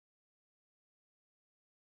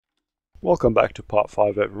Welcome back to part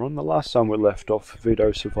 5, everyone. The last time we left off,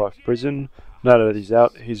 Vito survived prison. Now that he's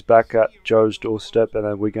out, he's back at Joe's doorstep, and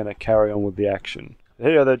then we're going to carry on with the action.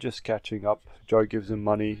 Here they're just catching up. Joe gives him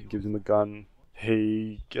money, gives him a gun.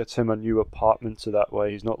 He gets him a new apartment so that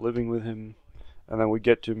way he's not living with him. And then we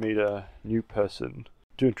get to meet a new person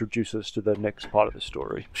to introduce us to the next part of the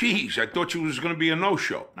story. Jeez, I thought you was going to be a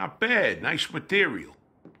no-show. Not bad. Nice material.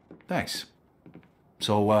 Thanks.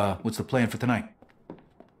 So, what's the plan for tonight?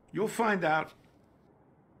 You'll find out.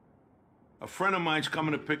 A friend of mine's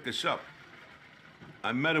coming to pick us up.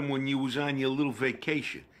 I met him when you was on your little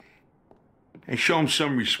vacation. And show him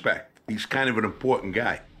some respect. He's kind of an important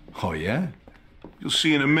guy. Oh, yeah? You'll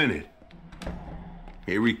see in a minute.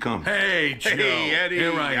 Here he comes. Hey, Joe. Hey, Eddie.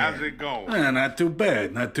 Here I am. How's it going? Not too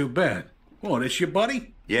bad, not too bad. Oh, this your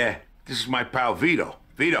buddy? Yeah, this is my pal Vito.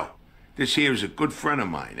 Vito, this here is a good friend of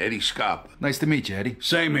mine, Eddie Scarpa. Nice to meet you, Eddie.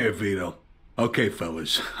 Same here, Vito. Okay,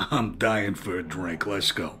 fellas, I'm dying for a drink.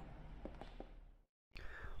 Let's go.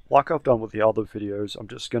 Like I've done with the other videos, I'm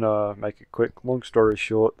just gonna make it quick. Long story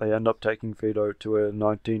short, they end up taking Vito to a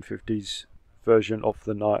 1950s version of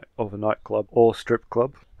a nightclub or strip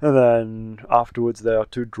club. And then afterwards they are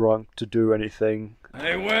too drunk to do anything.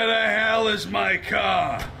 Hey, where the hell is my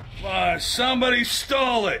car? Somebody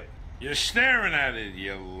stole it. You're staring at it,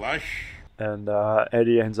 you lush. And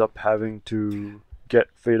Eddie ends up having to get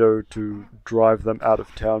Vito to drive them out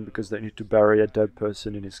of town because they need to bury a dead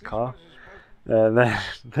person in his car. And then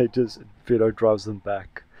Vito drives them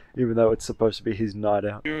back, even though it's supposed to be his night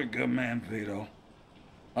out. You're a good man, Vito.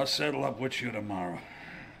 I'll settle up with you tomorrow.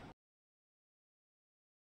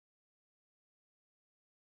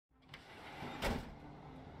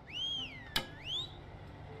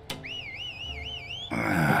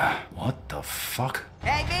 What the fuck?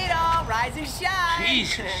 Hey, Vito, rise and shine.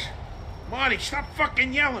 Jesus. Marty, stop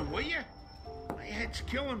fucking yelling, will you? My head's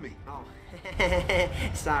killing me. Oh,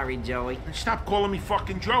 sorry, Joey. And stop calling me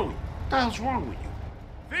fucking Joey. What the hell's wrong with you?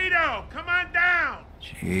 Vito, come on down.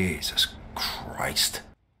 Jesus Christ.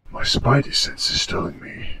 My spidey sense is telling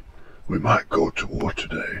me we might go to war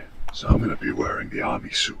today, so I'm gonna be wearing the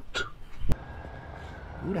army suit.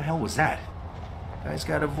 Who the hell was that? Guy's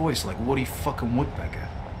got a voice like Woody fucking Woodpecker.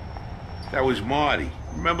 That was Marty.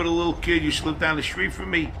 Remember the little kid you lived down the street from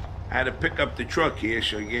me? I had to pick up the truck here,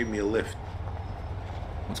 so he gave me a lift.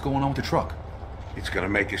 What's going on with the truck? It's gonna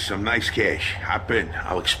make us some nice cash. Hop in.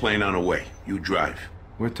 I'll explain on the way. You drive.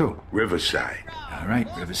 Where to? Riverside. All right,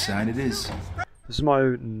 Riverside it is. This is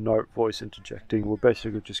my note voice interjecting. We're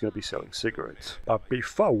basically just going to be selling cigarettes. But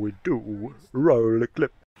before we do, roll the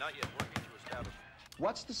clip.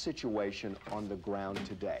 What's the situation on the ground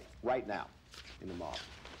today, right now, in the mall?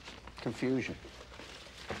 Confusion,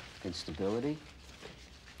 instability,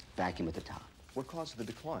 vacuum at the top. What caused the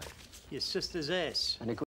decline? Your sister's ass.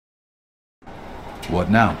 What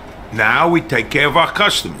now? Now we take care of our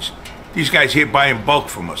customers. These guys here buy in bulk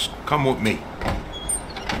from us. Come with me.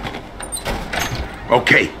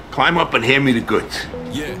 Okay, climb up and hand me the goods.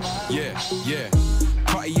 Yeah.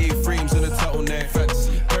 Cartier frames and a turtleneck.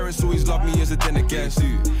 Fancy. Parents always love me as a dinner guest.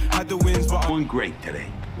 Had the wins, but Doing great today.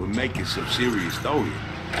 We're making some serious dough here.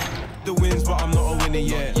 the wins, but I'm not a winner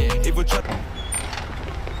yet. If we're trying.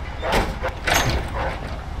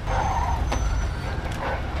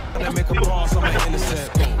 I make a pass, I'm an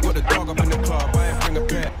innocent. Got the dog up in the club, I ain't bring a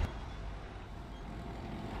pet.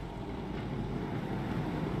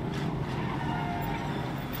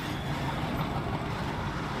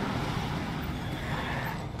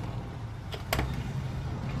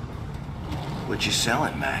 What you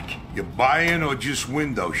selling, Mac? You buying or just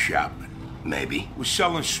window shopping? Maybe. We're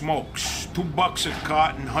selling smokes. $2 a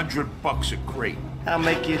carton, $100 a crate. I'll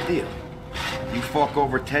make you a deal. You fork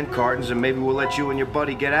over 10 cartons and maybe we'll let you and your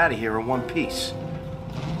buddy get out of here in one piece.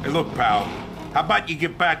 Hey, look, pal. How about you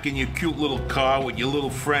get back in your cute little car with your little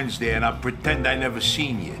friends there and I'll pretend I never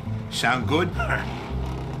seen you. Sound good?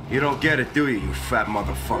 You don't get it, do you, you fat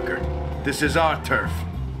motherfucker? This is our turf,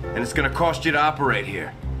 and it's gonna cost you to operate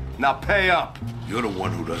here. Now pay up. You're the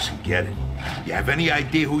one who doesn't get it. You have any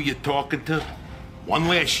idea who you're talking to? One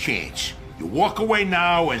last chance. You walk away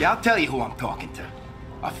now and... Yeah, I'll tell you who I'm talking to.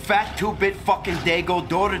 A fat two-bit fucking dago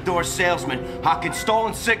door-to-door salesman hawking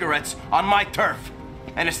stolen cigarettes on my turf.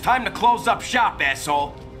 And it's time to close up shop,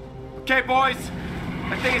 asshole. Okay, boys.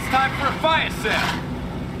 I think it's time for a fire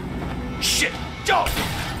sale. Shit, Joe!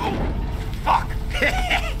 Oh, fuck.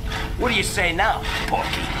 What do you say now,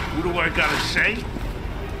 Porky? What do I gotta say?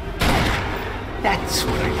 That's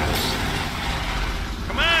what I gotta say.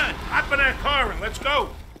 Come on, hop in that car and let's go.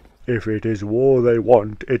 If it is war they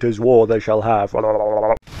want, it is war they shall have. All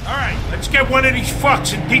right, let's get one of these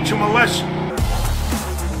fucks and teach them a lesson.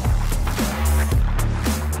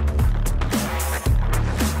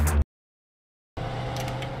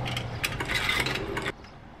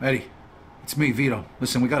 Eddie, it's me, Vito.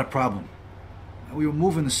 Listen, we got a problem. We were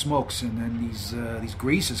moving the smokes, and then these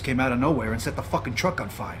greasers came out of nowhere and set the fucking truck on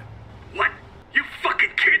fire. What? You fucking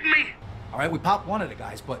kidding me? All right, we popped one of the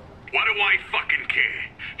guys, but... What do I fucking care?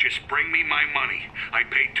 Just bring me my money. I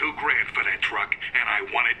paid $2 grand for that truck, and I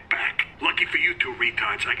want it back. Lucky for you two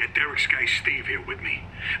retards, I got Derek's guy Steve here with me.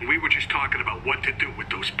 And we were just talking about what to do with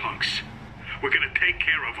those punks. We're gonna take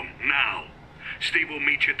care of them now. Steve will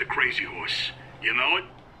meet you at the Crazy Horse. You know it?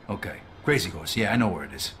 Okay, Crazy Horse. Yeah, I know where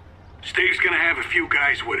it is. Steve's gonna have a few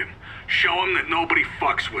guys with him. Show him that nobody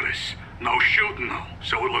fucks with us. No shooting, though,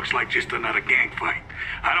 so it looks like just another gang fight.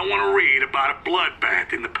 I don't want to read about a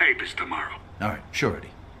bloodbath in the papers tomorrow. All right, sure, Eddie.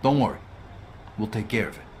 Don't worry. We'll take care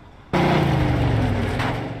of it.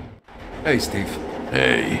 Hey, Steve.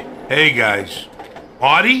 Hey. Hey, guys.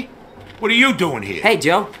 Artie? What are you doing here? Hey,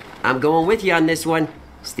 Joe. I'm going with you on this one.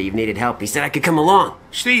 Steve needed help. He said I could come along.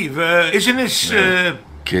 Steve, isn't this,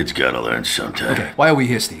 Kids gotta learn sometime. Okay, why are we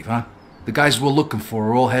here, Steve, huh? The guys we're looking for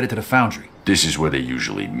are all headed to the foundry. This is where they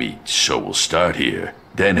usually meet, so we'll start here,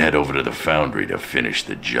 then head over to the foundry to finish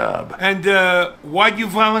the job. And, why'd you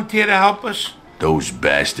volunteer to help us? Those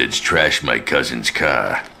bastards trashed my cousin's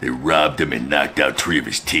car. They robbed him and knocked out 3 of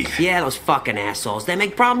his teeth. Yeah, those fucking assholes. They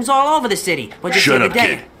make problems all over the city. Shut up,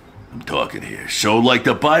 kid. I'm talking here. So, like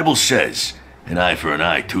the Bible says, an eye for an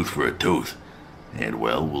eye, tooth for a tooth. And,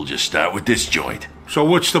 well, we'll just start with this joint. So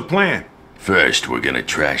what's the plan? First, we're gonna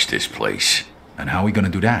trash this place. And how are we gonna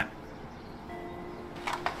do that?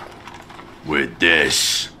 With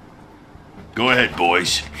this. Go ahead,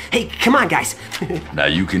 boys. Hey, come on, guys. Now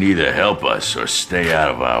you can either help us or stay out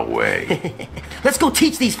of our way. Let's go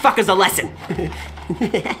teach these fuckers a lesson.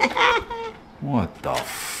 What the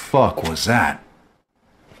fuck was that?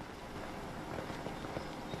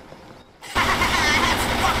 That's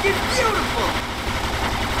fucking beautiful!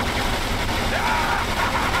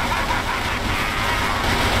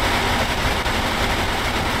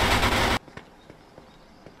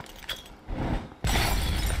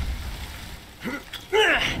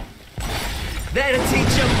 That'll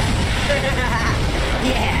teach them.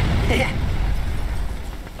 Yeah.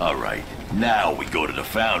 All right, now we go to the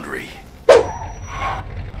foundry.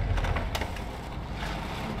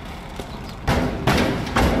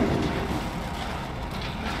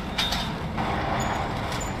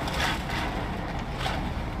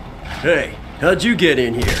 Hey, how'd you get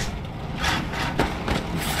in here?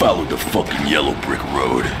 Followed the fucking yellow brick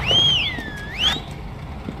road.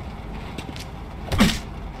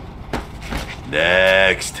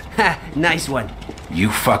 Next. Ha, nice one. You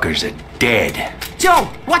fuckers are dead. Joe,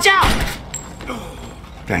 watch out!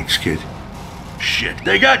 Thanks, kid. Shit,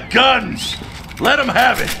 they got guns! Let them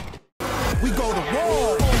have it! We go to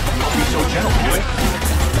war. I'll be so gentle, boy.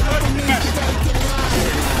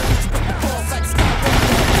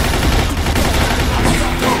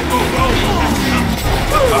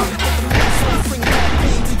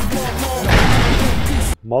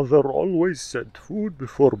 Mother always said food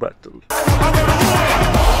before battle.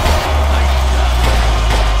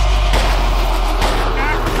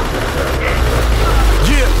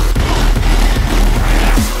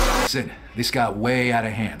 Listen, this got way out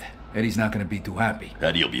of hand. Eddie's not gonna be too happy.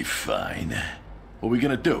 Eddie'll be fine. What are we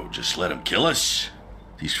gonna do? Just let him kill us?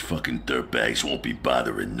 These fucking dirtbags won't be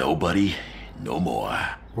bothering nobody no more.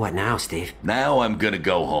 What now, Steve? Now I'm gonna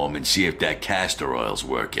go home and see if that castor oil's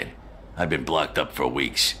working. I've been blocked up for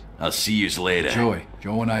weeks. I'll see yous later.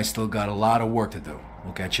 Joe and I still got a lot of work to do.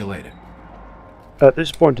 We'll catch you later. At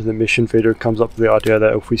this point in the mission, Vito comes up with the idea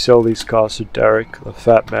that if we sell these cars to Derek, the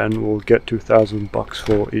fat man, we'll get $2,000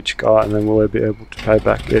 for each car, and then we'll be able to pay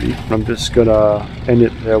back Eddie. And I'm just gonna end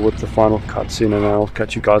it there with the final cutscene, and I'll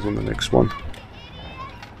catch you guys on the next one.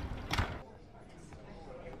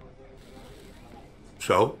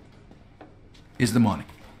 So? Here's the money.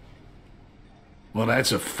 Well,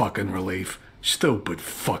 that's a fucking relief. Stupid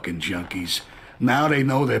fucking junkies. Now they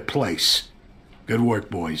know their place. Good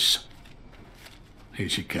work, boys.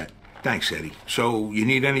 Here's your cat. Thanks, Eddie. So, you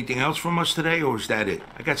need anything else from us today, or is that it?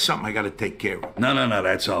 I got something I gotta take care of. No,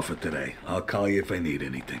 that's all for today. I'll call you if I need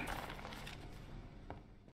anything.